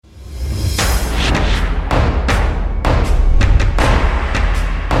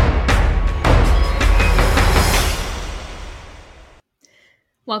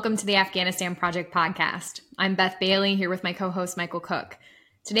Welcome to the Afghanistan Project podcast. I'm Beth Bailey here with my co-host Michael Cook.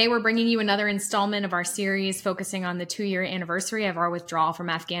 Today we're bringing you another installment of our series focusing on the 2-year anniversary of our withdrawal from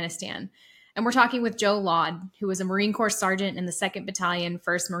Afghanistan. And we're talking with Joe Laude, who was a Marine Corps sergeant in the 2nd Battalion,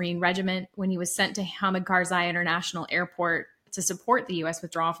 1st Marine Regiment when he was sent to Hamid Karzai International Airport to support the U.S.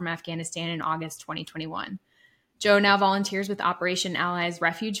 withdrawal from Afghanistan in August 2021. Joe now volunteers with Operation Allies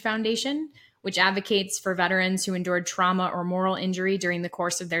Refuge Foundation, which advocates for veterans who endured trauma or moral injury during the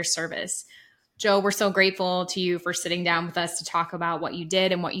course of their service. Joe, we're so grateful to you for sitting down with us to talk about what you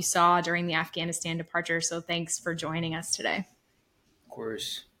did and what you saw during the Afghanistan departure. So thanks for joining us today. Of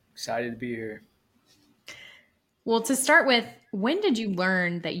course. Excited to be here. Well, to start with, when did you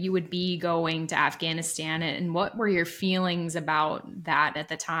learn that you would be going to Afghanistan, and what were your feelings about that at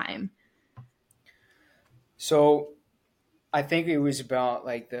the time? So I think it was about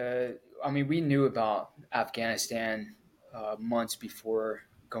we knew about Afghanistan months before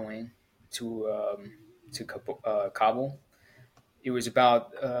going to Kabul. It was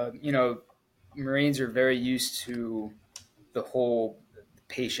about, Marines are very used to the whole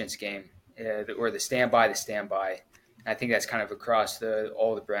patience game or the standby. And I think that's kind of across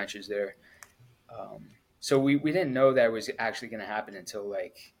all the branches there. So we didn't know that it was actually going to happen until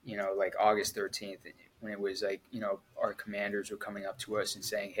like August 13th, when it was our commanders were coming up to us and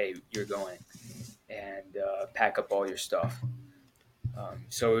saying, "Hey, you're going, and pack up all your stuff."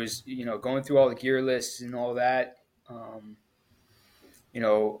 So it was, going through all the gear lists and all that. I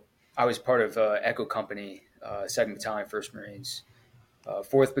was part of Echo Company, 2nd Battalion, 1st Marines.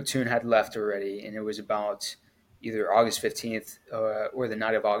 4th Platoon had left already, and it was about either August 15th or the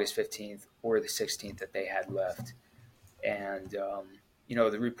night of August 15th or the 16th that they had left. And,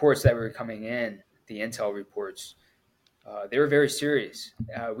 the reports that were coming in, the intel reports, they were very serious.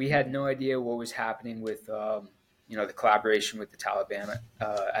 We had no idea what was happening with, the collaboration with the Taliban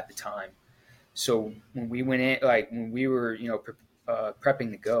at the time. So when we went in, when we were, prepping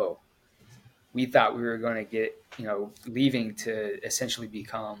to go, we thought we were going to get, leaving to essentially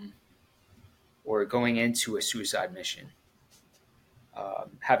become or going into a suicide mission,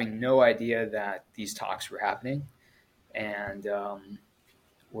 having no idea that these talks were happening. And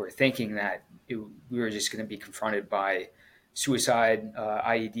we're thinking that we were just going to be confronted by suicide,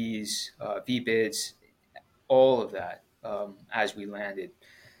 IEDs, VBIDs, all of that as we landed.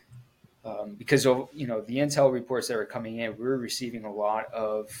 Because of, the intel reports that were coming in, we were receiving a lot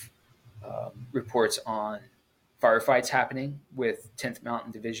of reports on firefights happening with 10th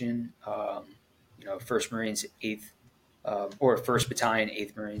Mountain Division, 1st Marines, 8th, or 1st Battalion,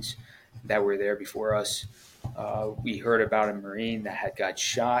 8th Marines that were there before us. We heard about a Marine that had got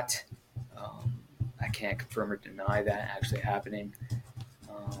shot. I can't confirm or deny that actually happening.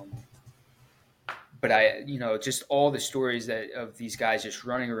 But just all the stories of these guys just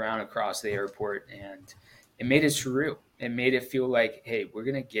running around across the airport, and it made it surreal. It made it feel like, hey, we're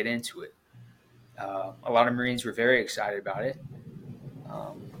going to get into it. A lot of Marines were very excited about it.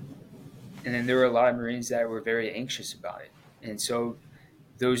 And then there were a lot of Marines that were very anxious about it. And so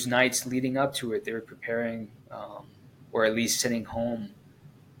those nights leading up to it, they were preparing, or at least sitting home,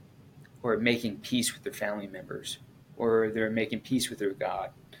 or making peace with their family members, or they're making peace with their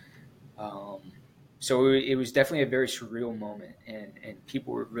God. So it was definitely a very surreal moment, and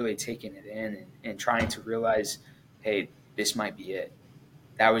people were really taking it in and trying to realize, hey, this might be it.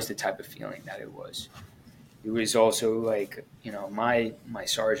 That was the type of feeling that it was. It was also like, my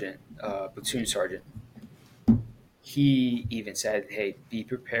sergeant, platoon sergeant, he even said, hey, be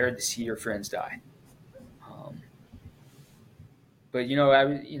prepared to see your friends die. But,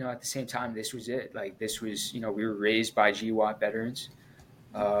 at the same time, this was it. Like, this was, we were raised by GWAT veterans.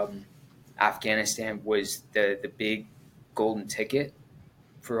 Afghanistan was the big golden ticket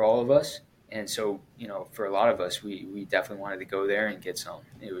for all of us. And so, for a lot of us, we definitely wanted to go there and get some.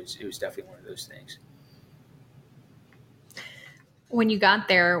 It was definitely one of those things. When you got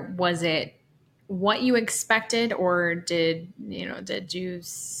there, was it what you expected, or did you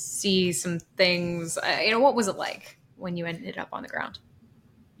see some things? What was it like when you ended up on the ground?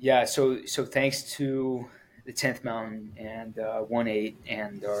 Yeah, so thanks to the 10th Mountain and 1-8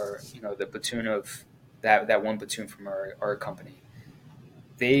 and our, the platoon of that one platoon from our company,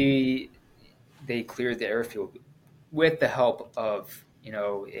 they cleared the airfield with the help of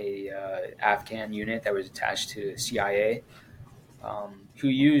a Afghan unit that was attached to CIA, who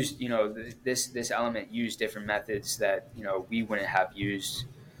used this element used different methods that we wouldn't have used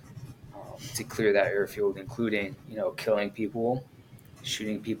to clear that airfield, including killing people,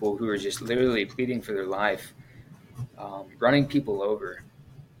 shooting people who were just literally pleading for their life, running people over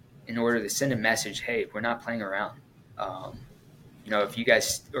in order to send a message, hey, we're not playing around. if you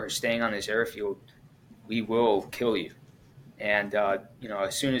guys are staying on this airfield, we will kill you. And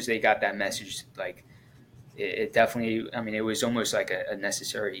as soon as they got that message, like it definitely, I mean, it was almost like a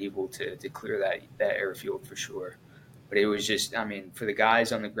necessary evil to clear that airfield for sure. But it was just, I mean, for the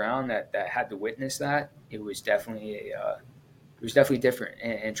guys on the ground that had to witness that, it was definitely different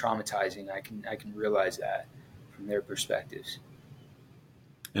and traumatizing. I can realize that from their perspectives.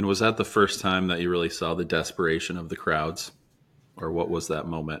 And was that the first time that you really saw the desperation of the crowds? Or what was that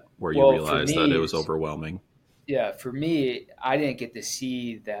moment where you Well, for realized that it me, was overwhelming? yeah, for me, I didn't get to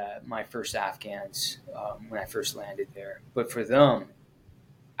see my first Afghans when I first landed there, but for them,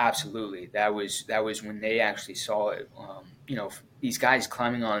 absolutely, that was when they actually saw it. These guys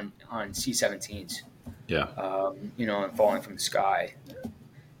climbing on C-17s, Yeah. and falling from the sky.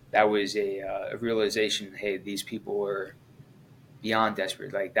 That was a realization. Hey, these people are beyond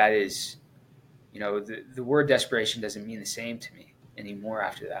desperate. Like that is, the word desperation doesn't mean the same to me anymore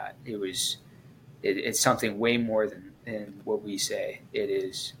after that. It's something way more than what we say it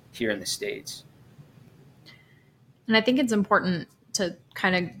is here in the States. And I think it's important to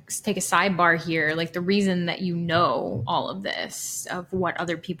kind of take a sidebar here. Like the reason that you know all of this, of what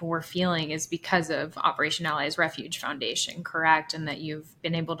other people were feeling, is because of Operation Allies Refuge Foundation, correct? And that you've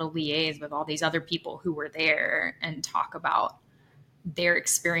been able to liaise with all these other people who were there and talk about their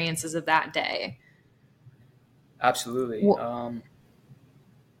experiences of that day. Absolutely. Well,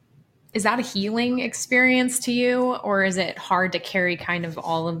 is that a healing experience to you, or is it hard to carry kind of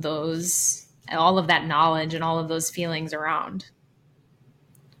all of that knowledge and all of those feelings around?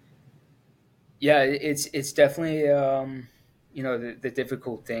 Yeah, it's definitely the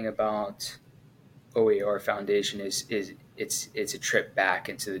difficult thing about OER Foundation is it's a trip back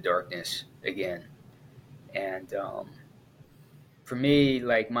into the darkness again. And for me,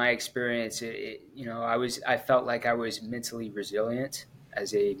 like my experience, I felt like I was mentally resilient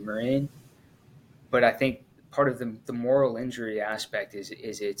as a Marine, but I think part of the moral injury aspect is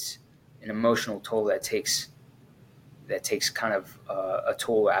it's an emotional toll that takes kind of a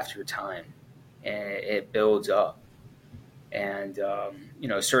toll after time, and it builds up. And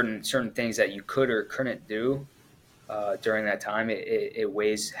certain things that you could or couldn't do during that time, it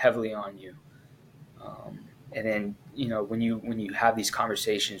weighs heavily on you. And then when you have these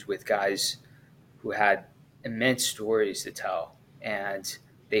conversations with guys who had immense stories to tell, and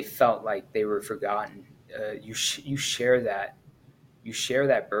they felt like they were forgotten, you share that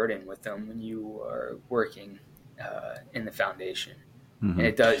burden with them when you are working in the foundation, and Hmm.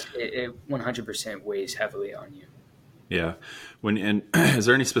 it 100% weighs heavily on you. Yeah. Is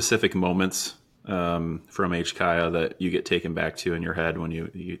there any specific moments from HKIA that you get taken back to in your head when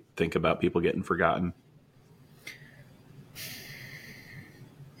you think about people getting forgotten?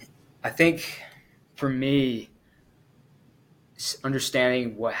 I think for me,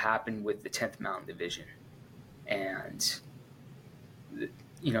 understanding what happened with the 10th Mountain Division and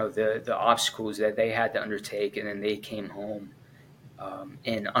the obstacles that they had to undertake, and then they came home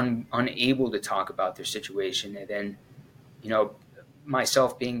and unable to talk about their situation, and then you know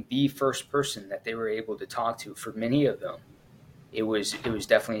myself being the first person that they were able to talk to for many of them, it was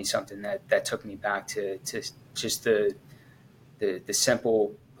definitely something that took me back to just the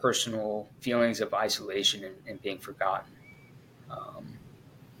simple personal feelings of isolation and being forgotten. Um,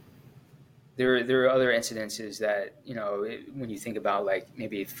 there are other incidences that when you think about like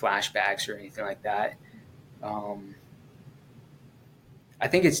maybe flashbacks or anything like that. Um, I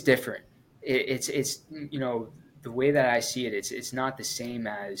think it's different. It's the way that I see it. It's not the same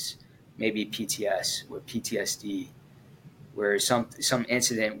as maybe PTS or PTSD, where some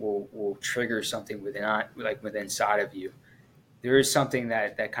incident will trigger something within inside of you. There is something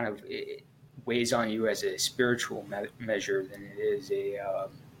that kind of weighs on you as a spiritual measure than it is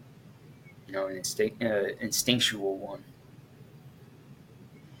an instinctual one.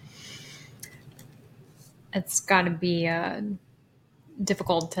 It's got to be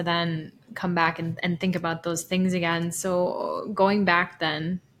difficult to then come back and think about those things again. So going back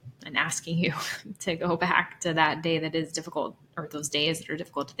then and asking you to go back to that day that is difficult, or those days that are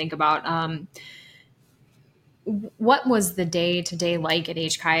difficult to think about. What was the day to day like at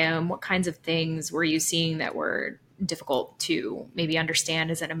HKIA, and what kinds of things were you seeing that were difficult to maybe understand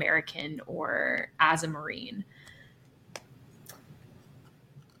as an American or as a Marine?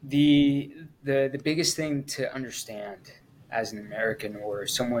 The biggest thing to understand as an American or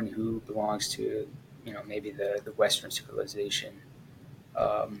someone who belongs to maybe the Western civilization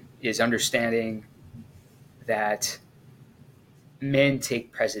is understanding that men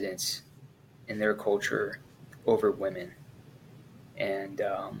take precedence in their culture over women, and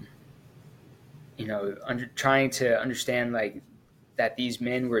trying to understand like that these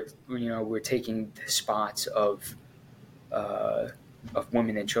men were taking the spots of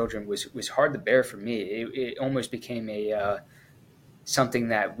women and children was hard to bear for me. It almost became something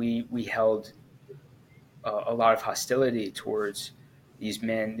that we held a lot of hostility towards these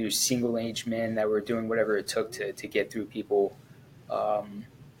men, these single age men that were doing whatever it took to get through people. Um,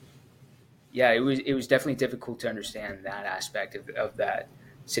 yeah, it was definitely difficult to understand that aspect of that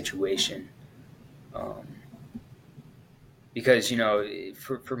situation. Um, because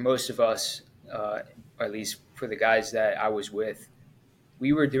for most of us, or at least for the guys that I was with,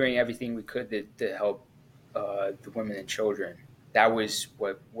 we were doing everything we could to help the women and children. That was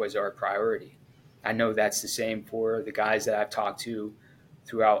what was our priority. I know that's the same for the guys that I've talked to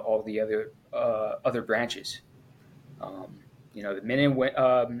throughout all the other branches. The men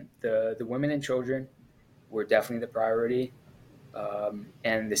and the women and children were definitely the priority,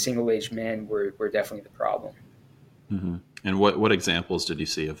 and the single age men were definitely the problem. Mm-hmm. And what examples did you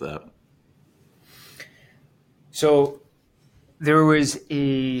see of that? So there was at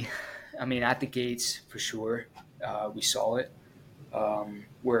the gates for sure, we saw it,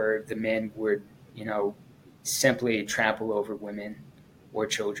 where the men would, simply trample over women or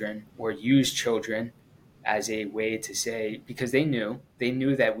children or use children as a way to say, because they knew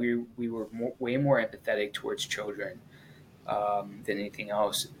that we were way more empathetic towards children than anything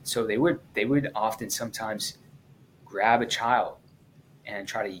else. So they would often sometimes grab a child and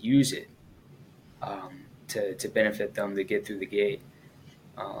try to use it to benefit them to get through the gate,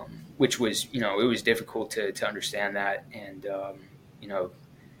 which was, it was difficult to understand that. And, you know,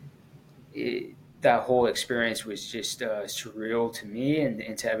 that whole experience was just surreal to me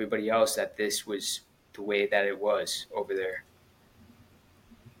and to everybody else, that this was the way that it was over there.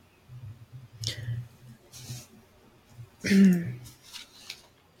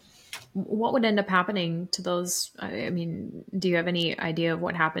 What would end up happening to those? I mean, do you have any idea of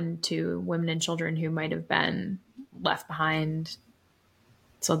what happened to women and children who might have been left behind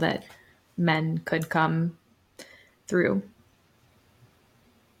so that men could come through?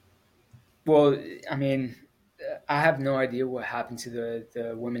 Well, I mean, I have no idea what happened to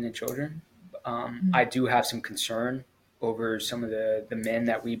the women and children. I do have some concern over some of the men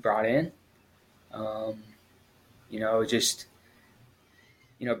that we brought in. Um, just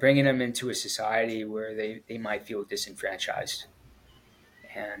bringing them into a society where they might feel disenfranchised,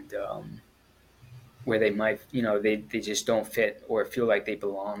 and where they might, they just don't fit or feel like they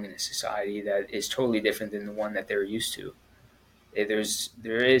belong in a society that is totally different than the one that they're used to.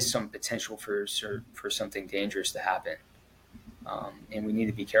 There is some potential for something dangerous to happen, and we need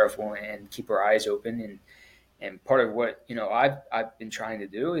to be careful and keep our eyes open. And part of what I've been trying to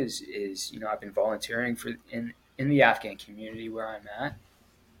do is I've been volunteering for in the Afghan community where I'm at,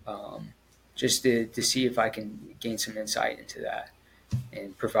 just to see if I can gain some insight into that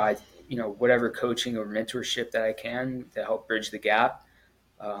and provide whatever coaching or mentorship that I can to help bridge the gap.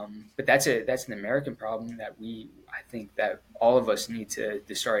 But that's an American problem that I think that all of us need to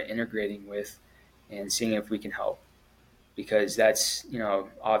start integrating with and seeing if we can help, because that's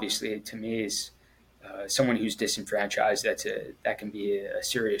obviously to me is someone who's disenfranchised. That can be a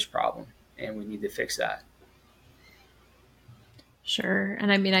serious problem, and we need to fix that. Sure.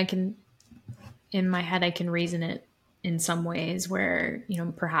 And I mean, in my head, I can reason it in some ways where,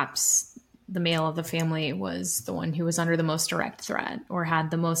 perhaps the male of the family was the one who was under the most direct threat or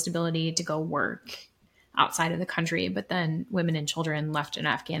had the most ability to go work outside of the country. But then women and children left in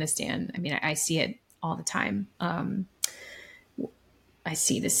Afghanistan. I mean, I see it all the time. I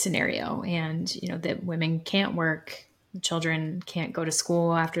see this scenario, and that women can't work, children can't go to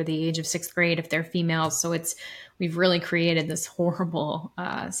school after the age of sixth grade if they're females. So we've really created this horrible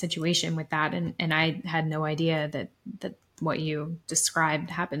situation with that, and I had no idea that what you described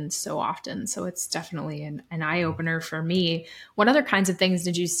happens so often. So it's definitely an eye opener for me. What other kinds of things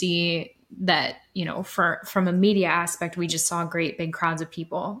did you see that, from a media aspect, we just saw great big crowds of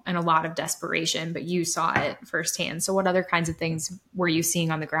people and a lot of desperation, but you saw it firsthand. So what other kinds of things were you seeing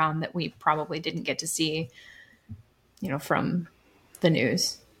on the ground that we probably didn't get to see, from the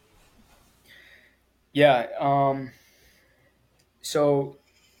news? Yeah. So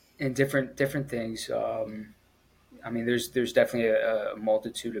in different things, there's definitely a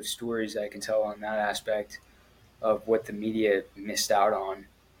multitude of stories I can tell on that aspect of what the media missed out on.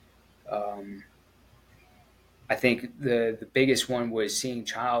 Um, I think the biggest one was seeing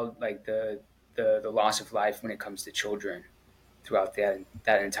child, like the loss of life when it comes to children throughout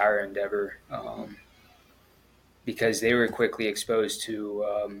that entire endeavor, because they were quickly exposed to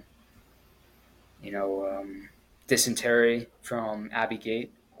you know dysentery from Abbey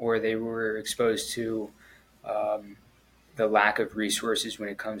Gate, or they were exposed to um, the lack of resources when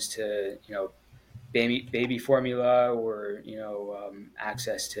it comes to, baby formula or,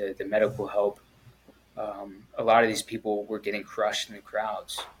 access to the medical help. A lot of these people were getting crushed in the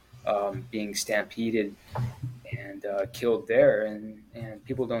crowds, being stampeded and killed there, and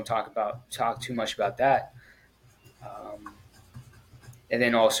people don't talk too much about that. Um, and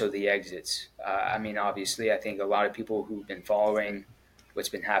then also the exits. I mean, obviously, I think a lot of people who've been following what's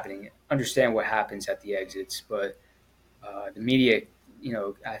been happening understand what happens at the exits, but the media,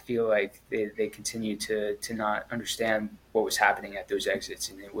 I feel like they continue to not understand what was happening at those exits,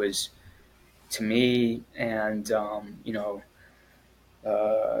 and it was, to me, and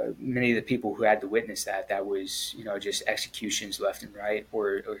many of the people who had to witness that was, just executions left and right,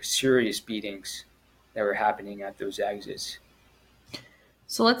 or serious beatings that were happening at those exits.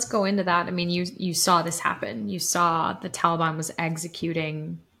 So let's go into that. I mean, you saw this happen. You saw the Taliban was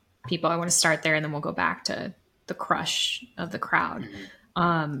executing people. I want to start there, and then we'll go back to the crush of the crowd.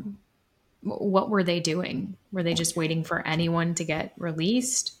 Mm-hmm. What were they doing? Were they just waiting for anyone to get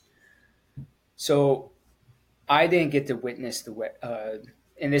released? So I didn't get to witness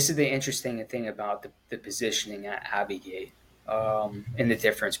and this is the interesting thing about the positioning at Abbey Gate, and the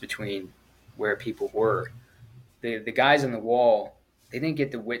difference between where people were. The guys on the wall, they didn't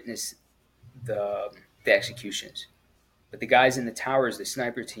get to witness the the executions, but the guys in the towers, the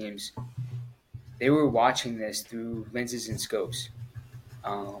sniper teams, they were watching this through lenses and scopes,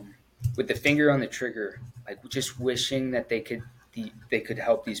 um, with the finger on the trigger, like just wishing that they could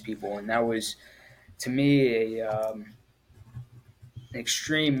help these people, and that was, to me, an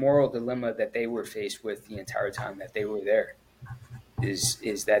extreme moral dilemma that they were faced with the entire time that they were there.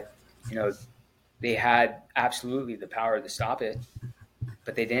 Is that, you know they had absolutely the power to stop it,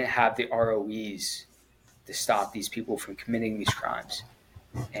 but they didn't have the ROEs to stop these people from committing these crimes,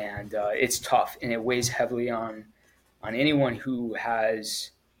 and it's tough, and it weighs heavily on anyone who has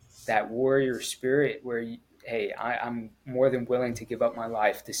that warrior spirit where hey, I'm more than willing to give up my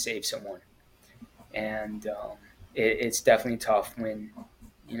life to save someone, and it's definitely tough when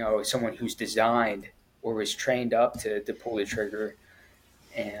someone who's designed or was trained up to pull the trigger,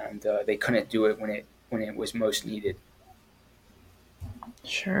 and they couldn't do it when it was most needed.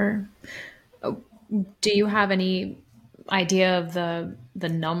 Sure. Do you have any idea of the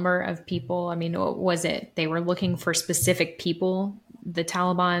number of people? I mean, what was it they were looking for specific people? The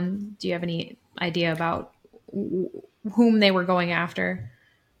Taliban. Do you have any idea about whom they were going after?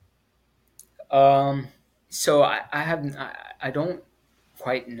 So I don't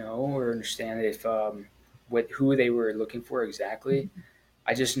quite know or understand if who they were looking for exactly.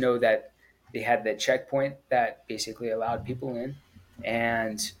 I just know that they had that checkpoint that basically allowed people in,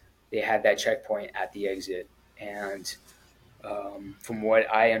 and they had that checkpoint at the exit. And from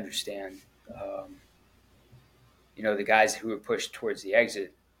what I understand, um, the guys who were pushed towards the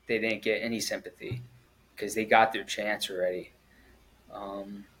exit, they didn't get any sympathy because they got their chance already.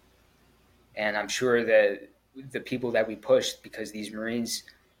 Um, and I'm sure that the people that we pushed, because these Marines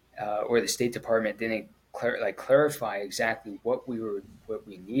or the State Department didn't clarify exactly what we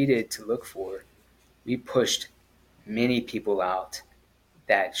needed to look for, we pushed many people out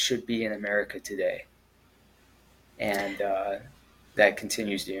that should be in America today, and that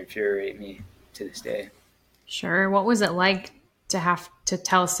continues to infuriate me to this day. Sure. What was it like to have to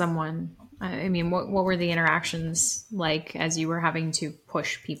tell someone? I mean, what were the interactions like as you were having to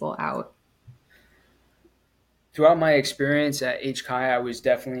push people out? Throughout my experience at HCI, I was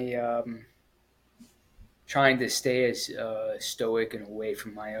definitely trying to stay as stoic and away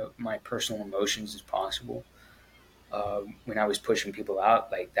from my personal emotions as possible. When I was pushing people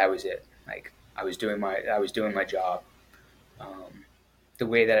out, like that was it. Like I was doing my job. The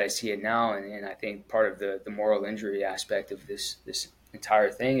way that I see it now, and I think part of the moral injury aspect of this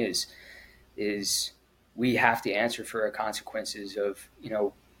entire thing is we have to answer for our consequences of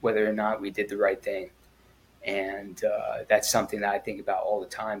whether or not we did the right thing, and that's something that I think about all the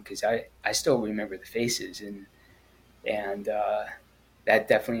time because I still remember the faces, and that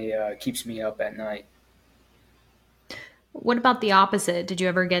definitely keeps me up at night. What about the opposite? Did you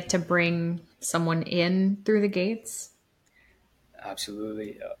ever get to bring someone in through the gates?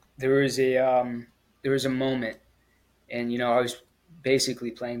 Absolutely, there was a moment, and I was basically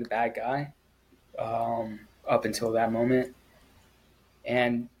playing the bad guy up until that moment.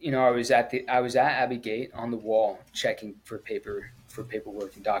 And I was at Abbey Gate on the wall checking for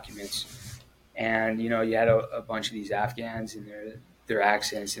paperwork and documents, and you had a bunch of these Afghans and their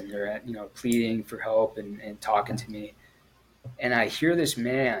accents, and they're pleading for help and talking to me, and I hear this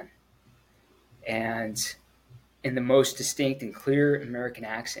man, and in the most distinct and clear American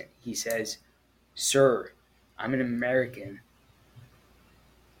accent, he says, "Sir, I'm an American.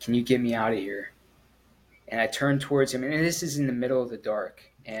 Can you get me out of here? And I turned towards him, and this is in the middle of the dark,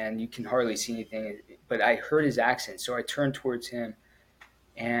 and you can hardly see anything, but I heard his accent. So I turned towards him,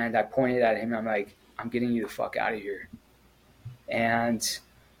 and I pointed at him. I'm like, I'm getting you the fuck out of here. And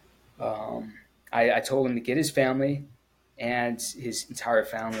I told him to get his family, and his entire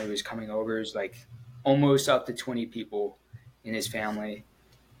family was coming over. It was like almost up to 20 people in his family,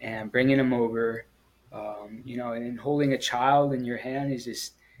 and bringing him over, and holding a child in your hand is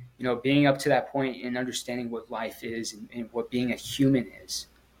just, being up to that point and understanding what life is and what being a human is.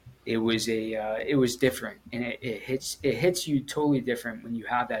 It was different, and it hits you totally different when you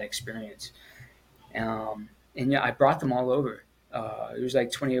have that experience. And yeah, I brought them all over. It was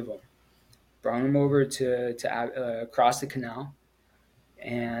like 20 of them. Brought them over to across the canal,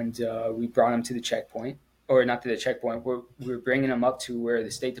 and we brought them to the checkpoint, or not to the checkpoint. We were bringing them up to where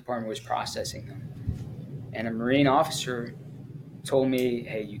the State Department was processing them, and a Marine officer told me,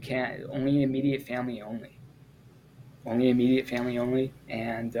 "Hey, you can't. Only immediate family only. Only immediate family only."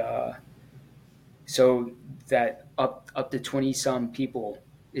 And so that up to 20 some people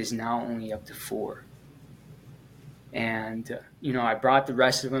is now only up to 4. And I brought the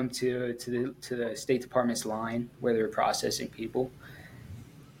rest of them to the State Department's line where they were processing people.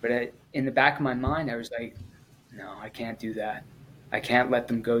 But in the back of my mind, I was like, no, I can't do that. I can't let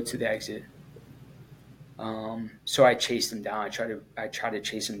them go to the exit. So I chased them down. I tried to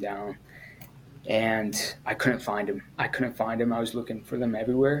chase them down, and I couldn't find them. I was looking for them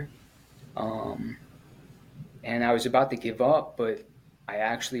everywhere. And I was about to give up, but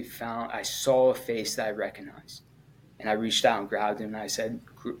I saw a face that I recognized. And I reached out and grabbed him, and I said,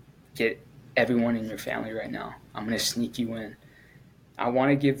 get everyone in your family right now. I'm going to sneak you in.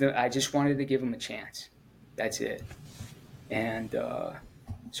 I just wanted to give them a chance. That's it. And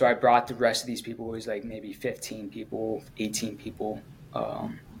so I brought the rest of these people. It was like maybe 15 people, 18 people.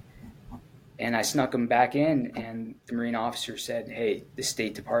 And I snuck them back in, and the Marine officer said, hey, the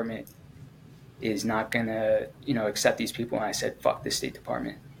State Department is not going to, accept these people. And I said, fuck the State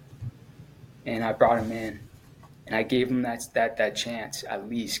Department. And I brought them in. And I gave him that chance, at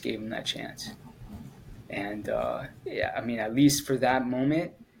least gave him that chance. And, at least for that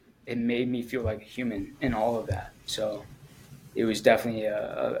moment, it made me feel like a human in all of that. So it was definitely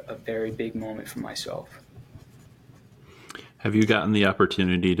a very big moment for myself. Have you gotten the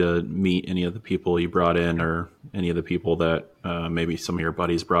opportunity to meet any of the people you brought in, or any of the people that maybe some of your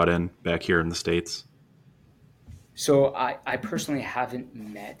buddies brought in back here in the States? So I personally haven't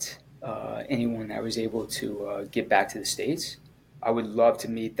met anyone that was able to get back to the States. I would love to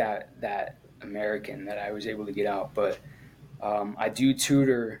meet that American that I was able to get out, but I do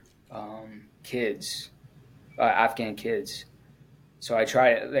tutor kids, Afghan kids. So I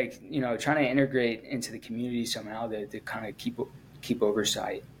try trying to integrate into the community somehow to kind of keep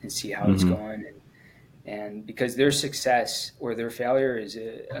oversight and see how it's going. And because their success or their failure is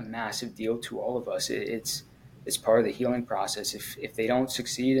a massive deal to all of us. It's part of the healing process. If they don't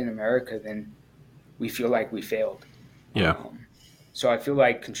succeed in America, then we feel like we failed. Yeah. So I feel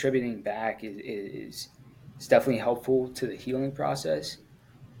like contributing back is definitely helpful to the healing process.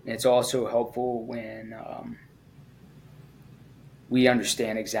 And it's also helpful when we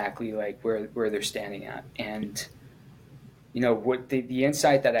understand exactly like where they're standing at. And, what the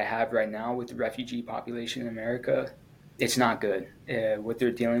insight that I have right now with the refugee population in America, it's not good. What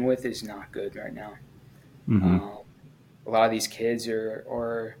they're dealing with is not good right now. A lot of these kids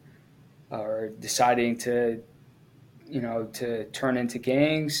are deciding to turn into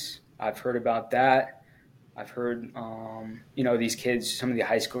gangs. I've heard about that. I've heard, these kids, some of the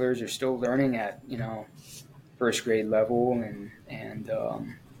high schoolers are still learning at, first grade level, and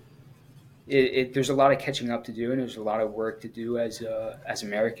there's a lot of catching up to do, and there's a lot of work to do as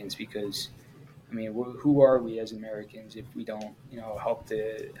Americans, because, who are we as Americans if we don't,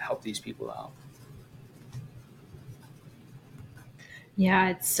 help these people out? Yeah,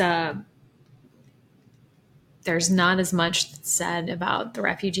 it's there's not as much said about the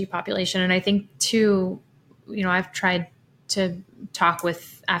refugee population. And I think too, I've tried to talk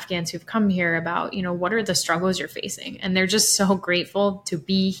with Afghans who've come here about, what are the struggles you're facing? And they're just so grateful to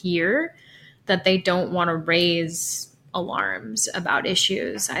be here that they don't want to raise alarms about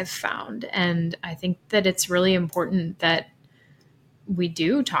issues, I've found. And I think that it's really important that we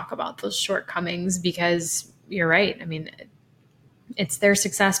do talk about those shortcomings, because you're right. It's their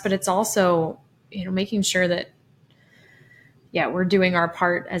success, but it's also, making sure that, we're doing our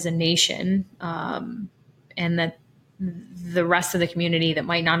part as a nation, and that the rest of the community that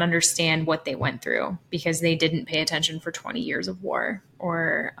might not understand what they went through because they didn't pay attention for 20 years of war,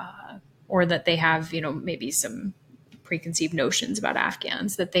 or or that they have, maybe some preconceived notions about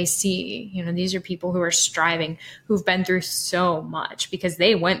Afghans, that they see, these are people who are striving, who've been through so much, because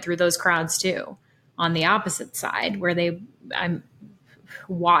they went through those crowds too, on the opposite side, where I'm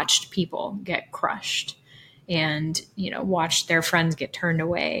watched people get crushed and, watched their friends get turned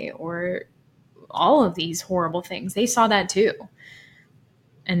away, or all of these horrible things. They saw that too.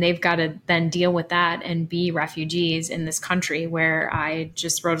 And they've got to then deal with that and be refugees in this country where I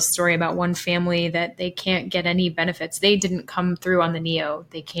just wrote a story about one family that they can't get any benefits. They didn't come through on the NEO.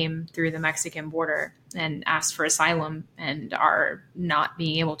 They came through the Mexican border and asked for asylum and are not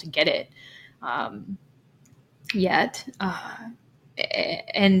being able to get it yet.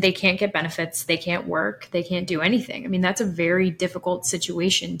 And they can't get benefits. They can't work. They can't do anything. I mean, that's a very difficult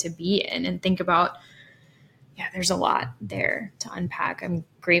situation to be in. And think about, there's a lot there to unpack. I'm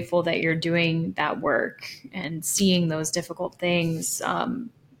grateful that you're doing that work and seeing those difficult things.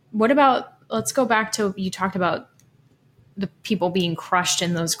 Let's go back to, you talked about the people being crushed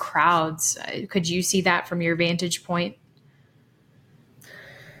in those crowds. Could you see that from your vantage point?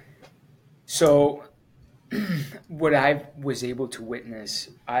 So what I was able to witness,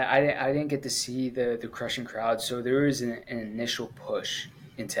 I didn't get to see the crushing crowd. So there was an initial push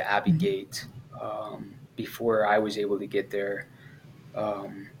into Abbey Gate before I was able to get there.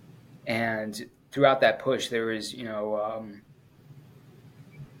 And throughout that push, there was,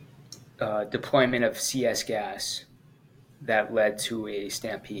 deployment of CS gas that led to a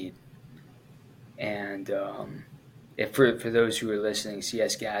stampede. And if for those who are listening,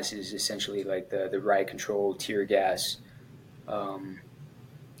 CS gas is essentially like the riot control tear gas,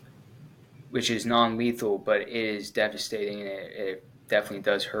 which is non-lethal, but it is devastating, and it definitely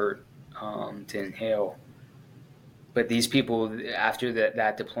does hurt to inhale. But these people, after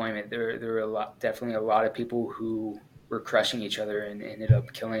that deployment, there were definitely a lot of people who were crushing each other and ended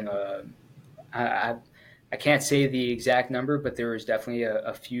up killing. I can't say the exact number, but there was definitely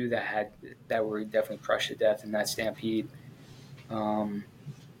a few that were definitely crushed to death in that stampede.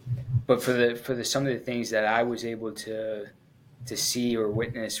 But for some of the things that I was able to see or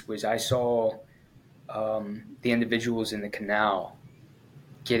witness was, I saw the individuals in the canal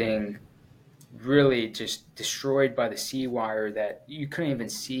getting really just destroyed by the sea wire, that you couldn't even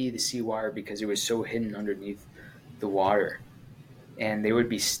see the sea wire because it was so hidden underneath the water, and they would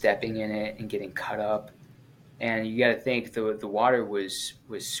be stepping in it and getting cut up. And you got to think the water was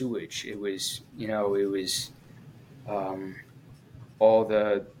sewage. It was all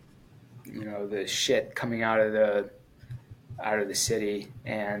the shit coming out of the city,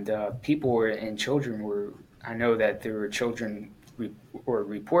 and people were, and children were. I know that there were children or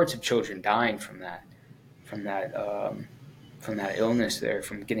reports of children dying from that illness there,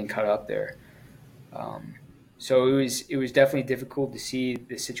 from getting cut up there. So it was definitely difficult to see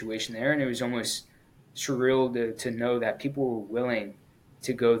the situation there, and it was almost surreal to know that people were willing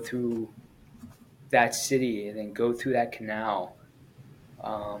to go through that city and then go through that canal,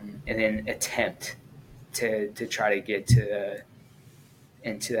 and then attempt to try to get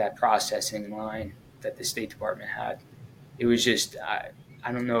into that processing line that the State Department had. It was just, I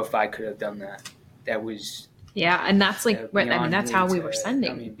don't know if I could have done that. That was, and that's like, that's how we were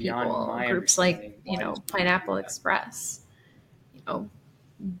sending beyond people. my Groups like, Pineapple Express,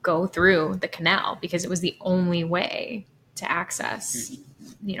 go through the canal because it was the only way to access,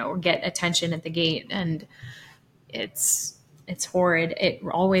 or get attention at the gate. And it's horrid. It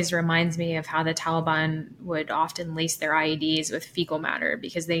always reminds me of how the Taliban would often lace their IEDs with fecal matter,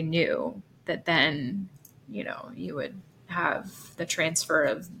 because they knew that then, you would have the transfer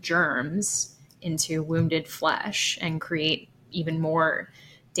of germs into wounded flesh and create even more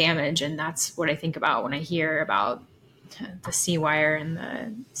damage. And that's what I think about when I hear about the sea wire and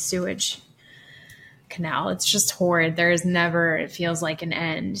the sewage canal. It's just horrid. There is never, it feels like, an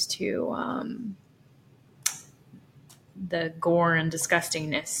end to the gore and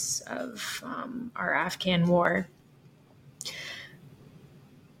disgustingness of our Afghan war.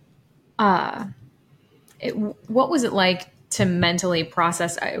 What was it like to mentally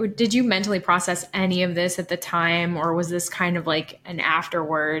process? Did you mentally process any of this at the time, or was this kind of like an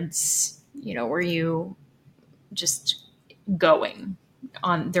afterwards, were you just going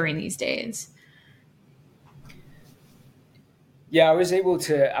on during these days? Yeah, I was able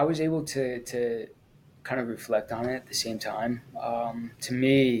to kind of reflect on it at the same time. To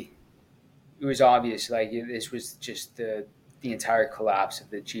me, it was obvious, like, this was just the entire collapse of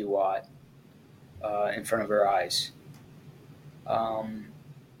the GWAT in front of our eyes.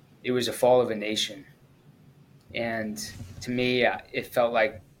 It was a fall of a nation, and to me, it felt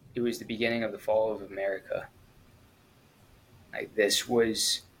like it was the beginning of the fall of America. Like, this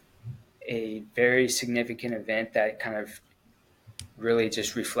was a very significant event that kind of really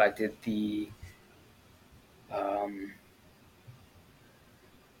just reflected um,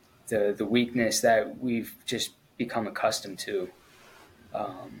 the weakness that we've just become accustomed to,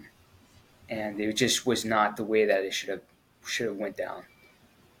 um, and it just was not the way that it should have went down.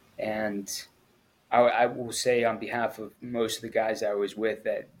 And I will say on behalf of most of the guys I was with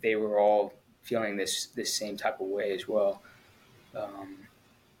that they were all feeling this same type of way as well. Um,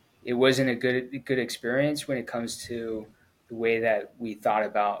 it wasn't a good experience when it comes to the way that we thought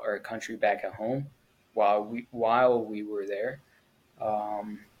about our country back at home while we were there,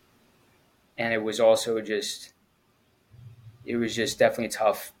 um, and it was just definitely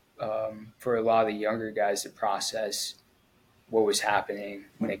tough for a lot of the younger guys to process what was happening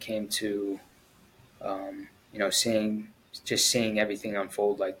when it came to seeing everything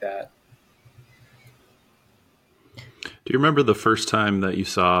unfold like that. Do you remember the first time that you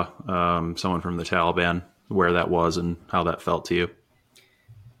saw someone from the Taliban, where that was and how that felt to you?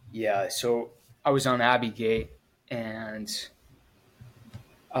 Yeah, so I was on Abbey Gate, and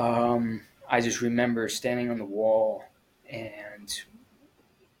I just remember standing on the wall, and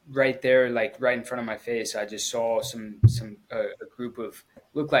right there, like right in front of my face, I just saw a group of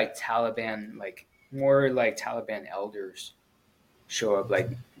looked like Taliban, like more like Taliban elders show up, like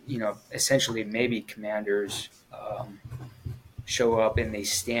essentially maybe commanders show up, and they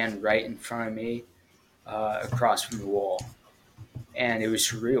stand right in front of me, across from the wall, and it was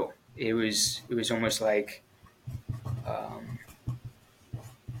surreal. It was almost um,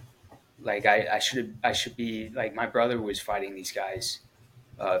 like I should be like my brother was fighting these guys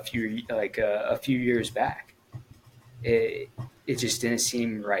a few years back. It it just didn't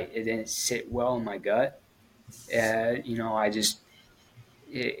seem right. It didn't sit well in my gut. I just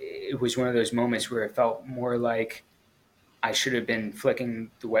it was one of those moments where it felt more like I should have been flicking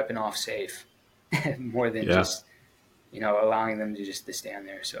the weapon off safe more than Yeah. just allowing them to just to stand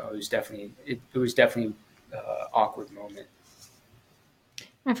there. So it was definitely awkward moment.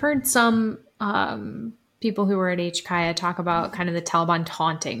 I've heard some people who were at HKIA talk about kind of the Taliban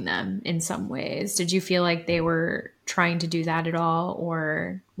taunting them in some ways. Did you feel like they were trying to do that at all,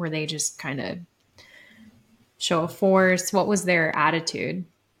 or were they just kind of show of force? What was their attitude?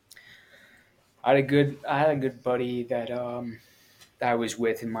 I had a good buddy that I was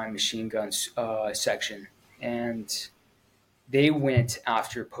with in my machine guns section, and they went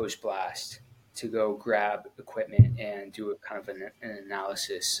after post blast to go grab equipment and do a kind of an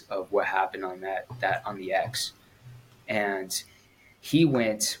analysis of what happened on that on the X. And he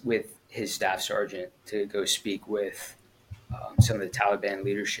went with his staff sergeant to go speak with some of the Taliban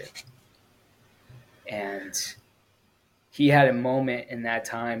leadership. And he had a moment in that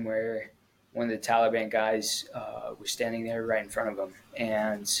time where one of the Taliban guys was standing there right in front of him,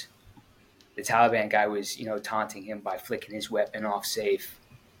 and the Taliban guy was, taunting him by flicking his weapon off safe,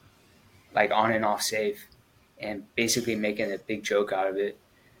 like on and off safe, and basically making a big joke out of it.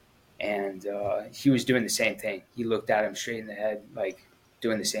 And he was doing the same thing. He looked at him straight in the head, like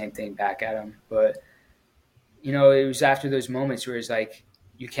doing the same thing back at him. But it was after those moments where it's like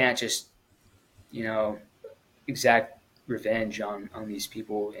you can't just, you know, exact revenge on these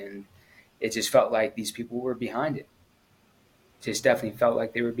people, and it just felt like these people were behind it. Just definitely felt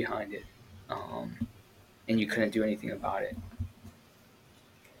like they were behind it, and you couldn't do anything about it.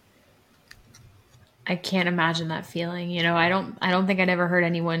 I can't imagine that feeling. I don't think I'd ever heard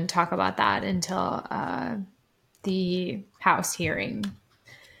anyone talk about that until the House hearing.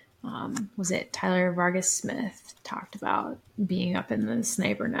 Was it Tyler Vargas Smith talked about being up in the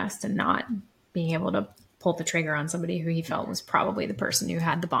sniper nest and not being able to pull the trigger on somebody who he felt was probably the person who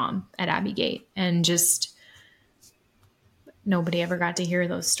had the bomb at Abbey Gate, and just nobody ever got to hear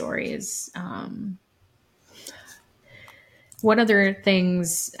those stories. What other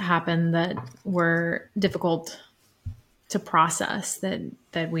things happened that were difficult to process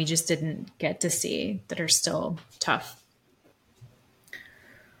that we just didn't get to see that are still tough?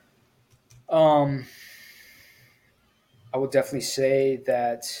 Um, I would definitely say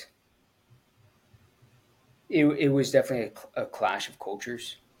that it was definitely a clash of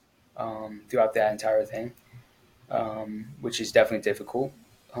cultures throughout that entire thing, which is definitely difficult.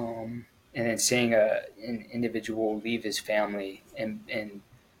 And then seeing an individual leave his family, and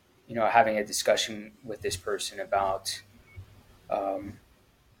having a discussion with this person about, um,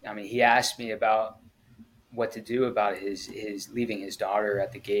 I mean, he asked me about what to do about his leaving his daughter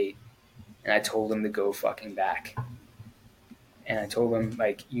at the gate, and I told him to go fucking back. And I told him,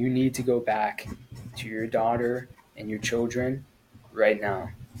 like, you need to go back to your daughter and your children right now.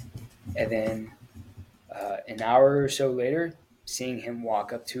 And then an hour or so later, seeing him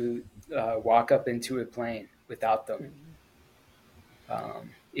walk up to walk up into a plane without them.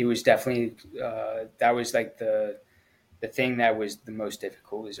 It was definitely that was like the thing that was the most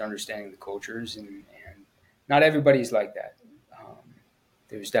difficult is understanding the cultures, and not everybody's like that.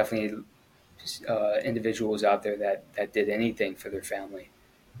 There's definitely individuals out there that did anything for their family,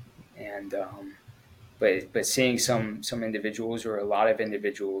 and but seeing some individuals or a lot of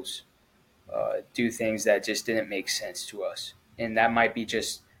individuals do things that just didn't make sense to us, and that might be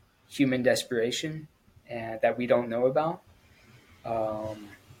just human desperation and that we don't know about. Um,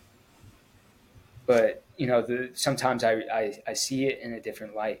 but sometimes I see it in a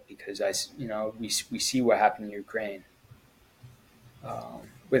different light because we see what happened in Ukraine,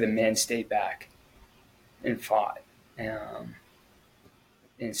 where the men stayed back and fought, um,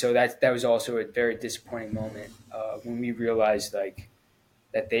 and so that was also a very disappointing moment when we realized like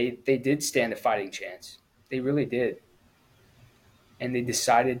that they did stand a fighting chance. They really did, and they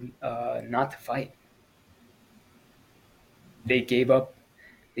decided not to fight. They gave up.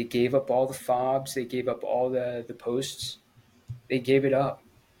 They gave up all the fobs. They gave up all the posts. They gave it up,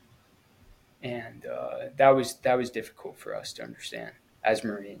 and that was difficult for us to understand as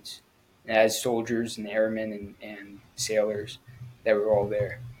Marines, as soldiers and airmen and sailors that were all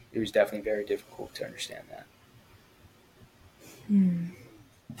there. It was definitely very difficult to understand that.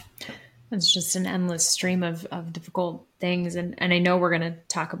 It's just an endless stream of difficult things. And I know we're going to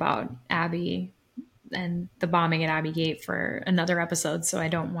talk about Abbey and the bombing at Abbey Gate for another episode, so I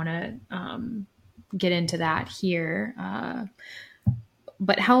don't want to get into that here.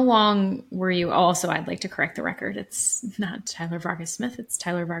 But how long were you? Also, I'd like to correct the record. It's not Tyler Vargas Smith. It's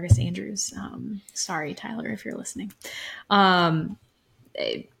Tyler Vargas Andrews. Sorry, Tyler, if you're listening.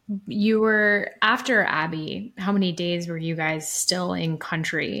 You were after Abbey. How many days were you guys still in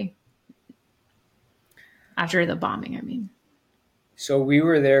country after the bombing? I mean, So we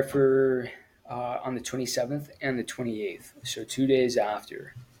were there for on the 27th and the 28th, so 2 days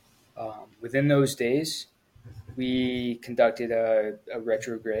after. Within those days, we conducted a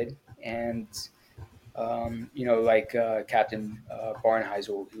retrograde, and like Captain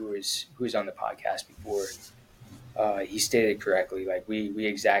Barnheisel, who was on the podcast before, he stated correctly. Like we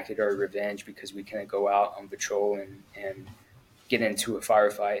exacted our revenge because we couldn't go out on patrol and get into a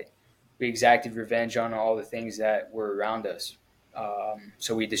firefight. We exacted revenge on all the things that were around us.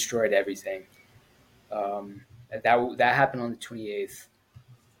 So we destroyed everything. That happened on the 28th,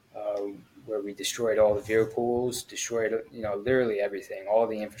 where we destroyed all the vehicles, destroyed literally everything, all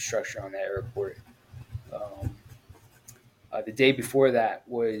the infrastructure on that airport. The day before that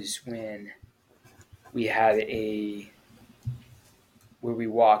was when we had where we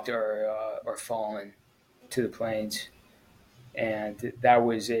walked our fallen to the planes, and that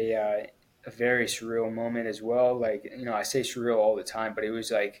was a very surreal moment as well. Like I say surreal all the time, but it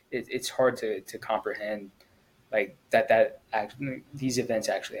was like it's hard to comprehend like these events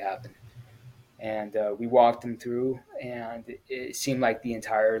actually happened. And we walked them through, and it seemed like the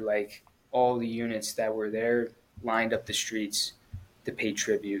entire like all the units that were there lined up the streets to pay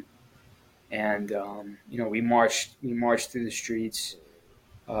tribute. And we marched through the streets,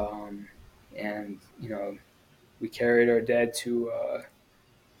 and we carried our dead to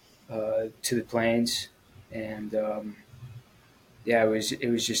the plains, and it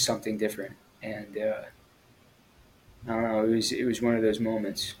was just something different, and I don't know, it was one of those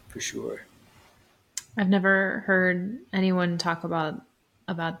moments for sure. I've never heard anyone talk about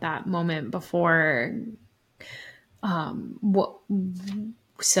that moment before. What?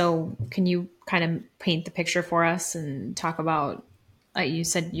 So, can you kind of paint the picture for us and talk about? You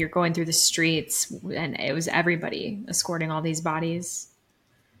said you're going through the streets, and it was everybody escorting all these bodies.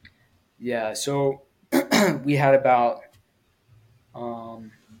 Yeah, so we had about,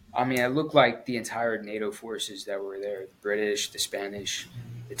 it looked like the entire NATO forces that were there, the British, the Spanish,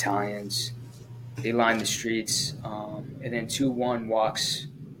 Italians, they lined the streets, and then 2-1 walks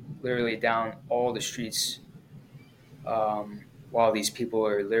literally down all the streets, while these people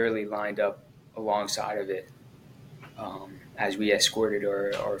are literally lined up alongside of it, as we escorted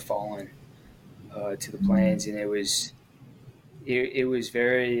our fallen to the planes. And it was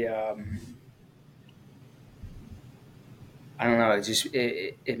very, I don't know,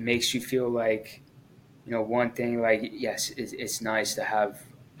 it makes you feel like, one thing, like, yes, it's nice to have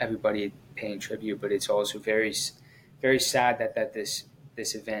everybody paying tribute, but it's also very, very sad that this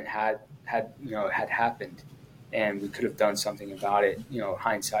event had happened, and we could have done something about it.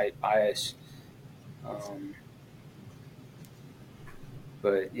 Hindsight bias, um,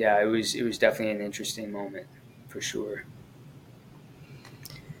 but yeah, it was definitely an interesting moment for sure.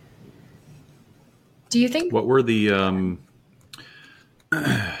 Do you think? What were the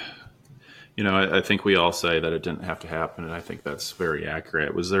I think we all say that it didn't have to happen, and I think that's very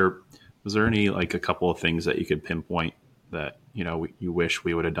accurate. Was there any, like, a couple of things that you could pinpoint that you wish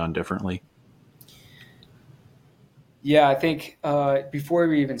we would have done differently? Yeah, I think before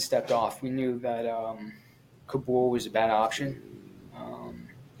we even stepped off, we knew that Kabul was a bad option. Um,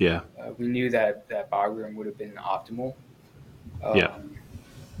 Yeah, we knew that Bagram would have been optimal. yeah, Um,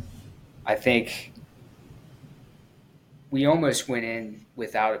 I think we almost went in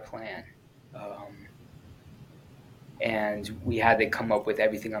without a plan, um, and we had to come up with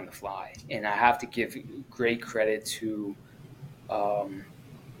everything on the fly. And I have to give great credit to um,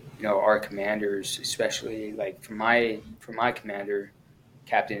 our commanders, especially like for my commander,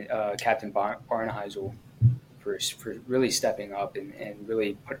 Captain Barnheisel, for really stepping up and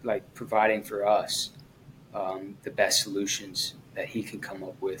really providing for us the best solutions that he could come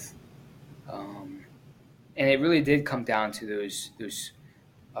up with. Um, and it really did come down to those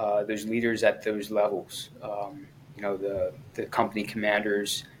leaders at those levels. The company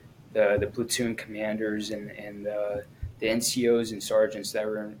commanders, the platoon commanders, and the NCOs and sergeants that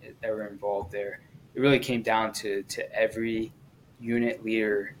were involved there. It really came down to every unit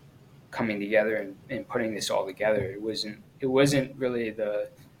leader coming together and putting this all together. It wasn't really the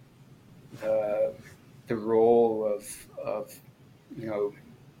the role of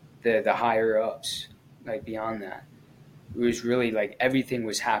the higher ups, like beyond that. It was really like everything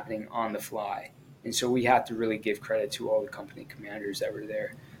was happening on the fly, and so we have to really give credit to all the company commanders that were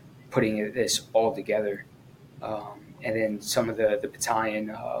there putting this all together. And then some of the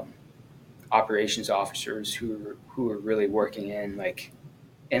battalion operations officers who were really working in like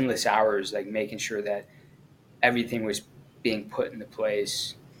endless hours, like making sure that everything was being put into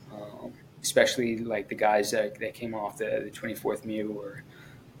place. Especially like the guys that came off the 24th MEU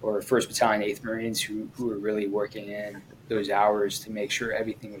or 1st Battalion, 8th Marines, who were really working in those hours to make sure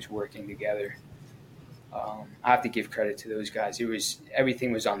everything was working together. I have to give credit to those guys.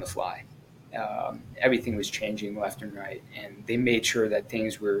 Everything was on the fly. Everything was changing left and right, and they made sure that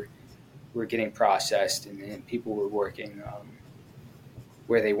things were getting processed and people were working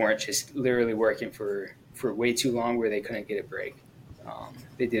where they weren't just literally working for way too long where they couldn't get a break.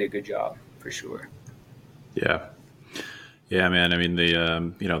 They did a good job for sure. yeah. Yeah, man. I mean,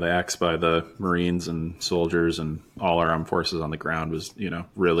 the acts by the Marines and soldiers and all our armed forces on the ground was,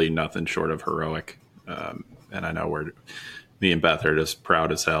 really nothing short of heroic. And I know me and Beth are just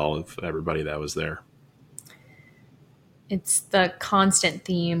proud as hell of everybody that was there. It's the constant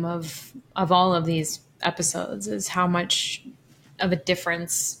theme of all of these episodes is how much of a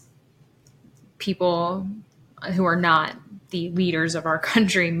difference people who are not the leaders of our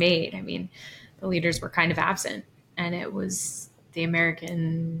country made. I mean, the leaders were kind of absent, and it was the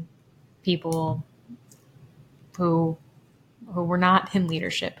American people who were not in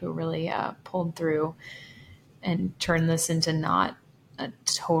leadership who really pulled through and turned this into not a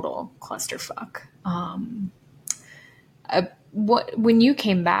total clusterfuck. When you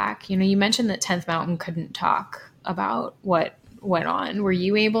came back, you mentioned that 10th Mountain couldn't talk about what went on. Were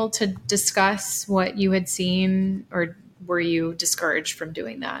you able to discuss what you had seen, or were you discouraged from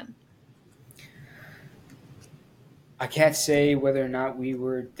doing that? I can't say whether or not we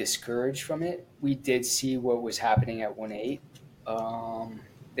were discouraged from it. We did see what was happening at 1-8.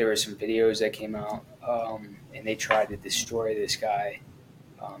 There were some videos that came out, and they tried to destroy this guy.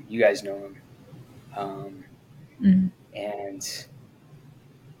 You guys know him. And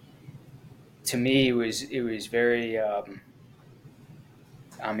to me, it was very.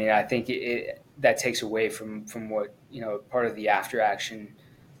 I think that takes away from what part of the after action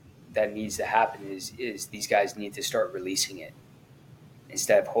that needs to happen is these guys need to start releasing it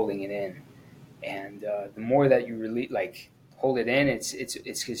instead of holding it in. And the more that you hold it in, it's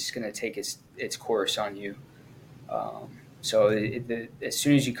just going to take its course on you. So as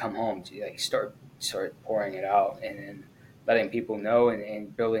soon as you come home, you start pouring it out and then letting people know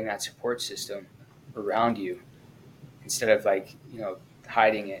and building that support system around you instead of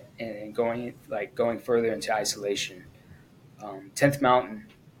hiding it and going further into isolation. 10th Mountain,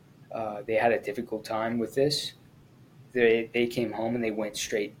 they had a difficult time with this. They came home and they went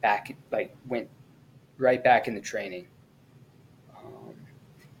straight back, went right back into training.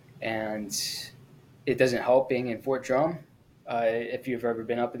 And it doesn't help being in Fort Drum. If you've ever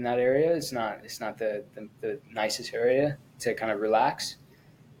been up in that area, it's not the nicest area to kind of relax.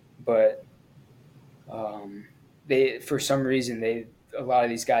 But for some reason, a lot of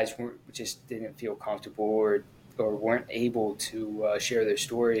these guys just didn't feel comfortable or weren't able to share their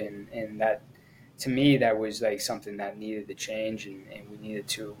story, and that, to me, that was something that needed to change, and we needed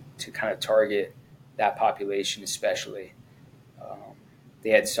to kind of target that population especially. They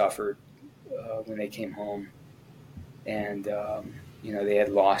had suffered when they came home, and they had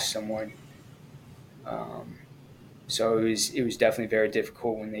lost someone. Um, so it was definitely very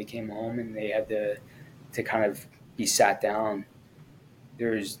difficult when they came home and they had to kind of be sat down.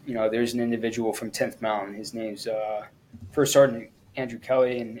 There's an individual from 10th Mountain. His name's First Sergeant Andrew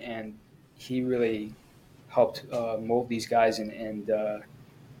Kelly, and he really helped mold these guys. To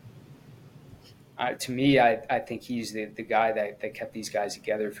me, I think he's the guy that kept these guys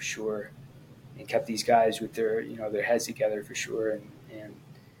together for sure, and kept these guys with their heads together for sure. And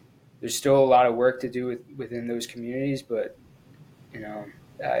there's still a lot of work to do within those communities, but you know,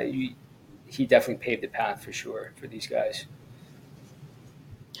 he definitely paved the path for sure for these guys.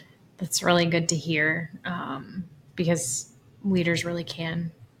 That's really good to hear, because leaders really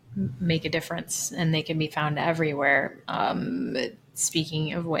can make a difference and they can be found everywhere.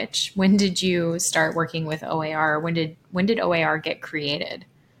 Speaking of which, when did you start working with OAR? When did OAR get created?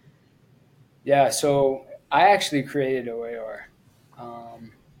 Yeah, so I actually created OAR.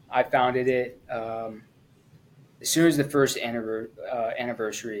 I founded it as soon as the first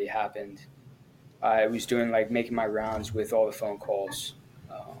anniversary happened. I was doing like making my rounds with all the phone calls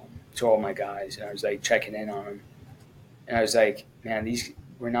to all my guys, and I was like checking in on them, and I was like, man,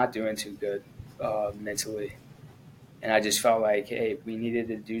 we're not doing too good mentally, and I just felt like, hey, we needed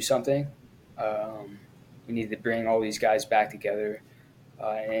to do something. Um, we needed to bring all these guys back together,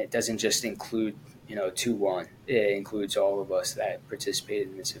 and it doesn't just include 2-1. It includes all of us that participated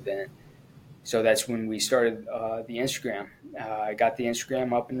in this event. So that's when we started the Instagram. I got the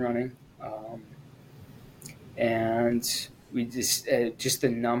Instagram up and running. And we just the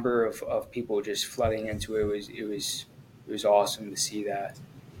number of people just flooding into it was awesome to see that,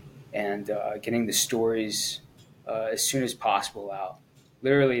 and getting the stories as soon as possible out.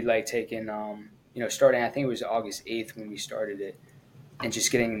 Literally, like taking starting. I think it was August 8th when we started it, and just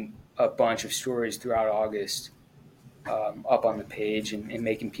getting a bunch of stories throughout August up on the page, and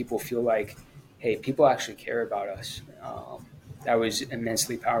making people feel like, hey, people actually care about us. That was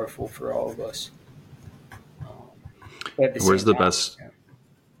immensely powerful for all of us. But at the Where's same the time, best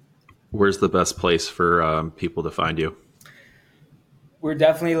Where's the best place for people to find you? we're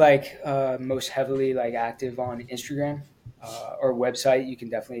definitely like most heavily like active on Instagram. Our website, you can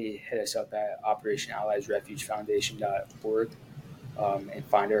definitely hit us up at operationalliesrefugefoundation.org and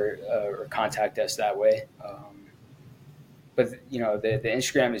find her or contact us that way. But the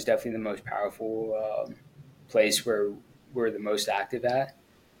Instagram is definitely the most powerful place where we're the most active at.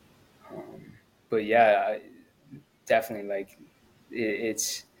 Um, but yeah, definitely like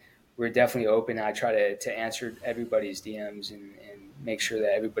it's we're definitely open. I try to answer everybody's DMs and make sure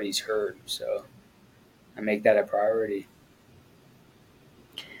that everybody's heard. So I make that a priority.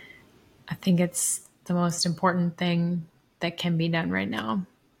 I think it's the most important thing that can be done right now.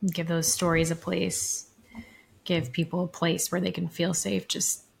 Give those stories a place, give people a place where they can feel safe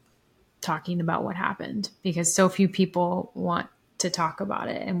just talking about what happened, because so few people want to talk about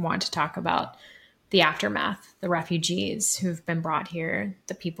it and want to talk about the aftermath, the refugees who've been brought here,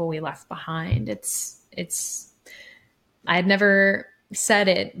 the people we left behind. It's I had never said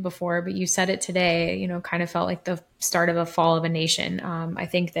it before, but you said it today, kind of felt like the start of a fall of a nation. I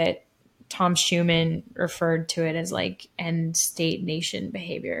think that Tom Schumann referred to it as like end state nation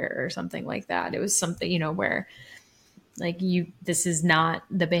behavior or something like that. It was something, where like this is not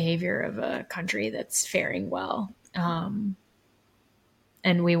the behavior of a country that's faring well.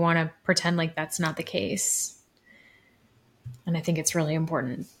 And we want to pretend like that's not the case. And I think it's really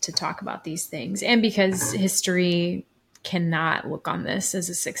important to talk about these things. And because history cannot look on this as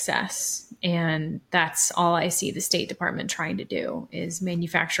a success. And that's all I see the State Department trying to do is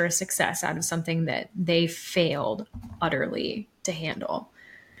manufacture a success out of something that they failed utterly to handle.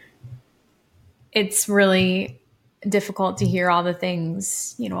 It's really difficult to hear all the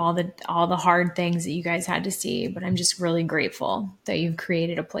things, all the hard things that you guys had to see, but I'm just really grateful that you've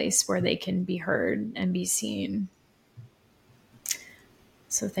created a place where they can be heard and be seen.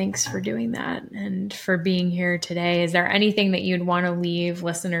 So thanks for doing that and for being here today. Is there anything that you'd want to leave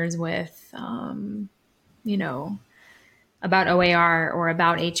listeners with, about OAR or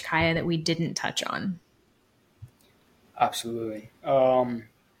about HKIA that we didn't touch on? Absolutely.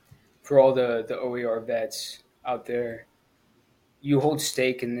 For all the OER vets out there, you hold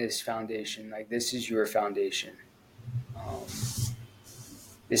stake in this foundation. Like this is your foundation. Um,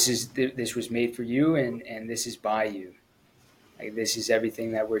 this was made for you, and this is by you. Like this is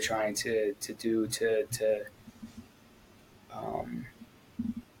everything that we're trying to do to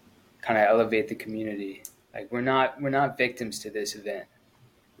kind of elevate the community. Like we're not victims to this event.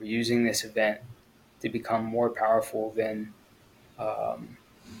 We're using this event to become more powerful than um,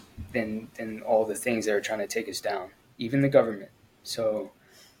 than all the things that are trying to take us down, even the government. So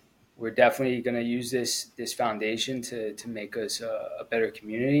we're definitely going to use this foundation to make us a better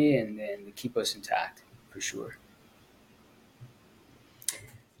community and to keep us intact, for sure.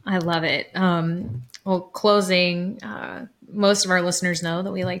 I love it. Well, closing, most of our listeners know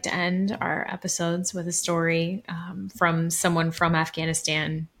that we like to end our episodes with a story from someone from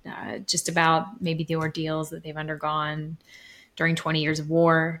Afghanistan, just about maybe the ordeals that they've undergone during 20 years of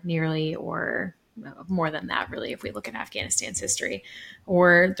war, nearly, or more than that, really, if we look at Afghanistan's history,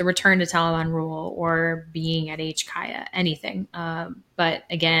 or the return to Taliban rule, or being at HKIA, anything. But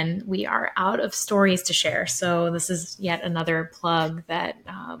again, we are out of stories to share. So this is yet another plug that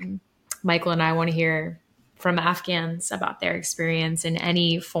Michael and I want to hear from Afghans about their experience in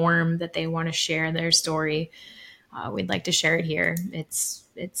any form that they want to share their story. We'd like to share it here.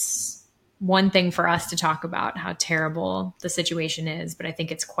 It's one thing for us to talk about how terrible the situation is, but I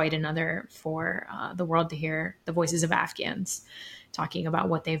think it's quite another for the world to hear the voices of Afghans talking about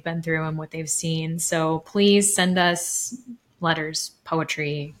what they've been through and what they've seen. So please send us letters,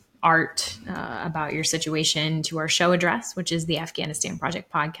 poetry, art about your situation to our show address, which is the Afghanistan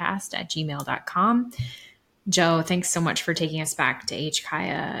Project Podcast at gmail.com. Joe, thanks so much for taking us back to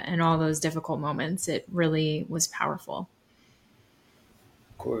HKIA and all those difficult moments. It really was powerful.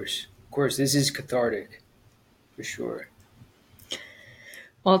 Of course, this is cathartic, for sure.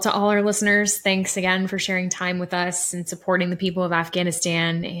 Well, to all our listeners, thanks again for sharing time with us and supporting the people of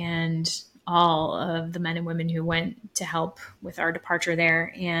Afghanistan and all of the men and women who went to help with our departure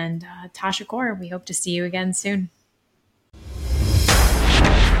there. And Tasha Kaur, we hope to see you again soon.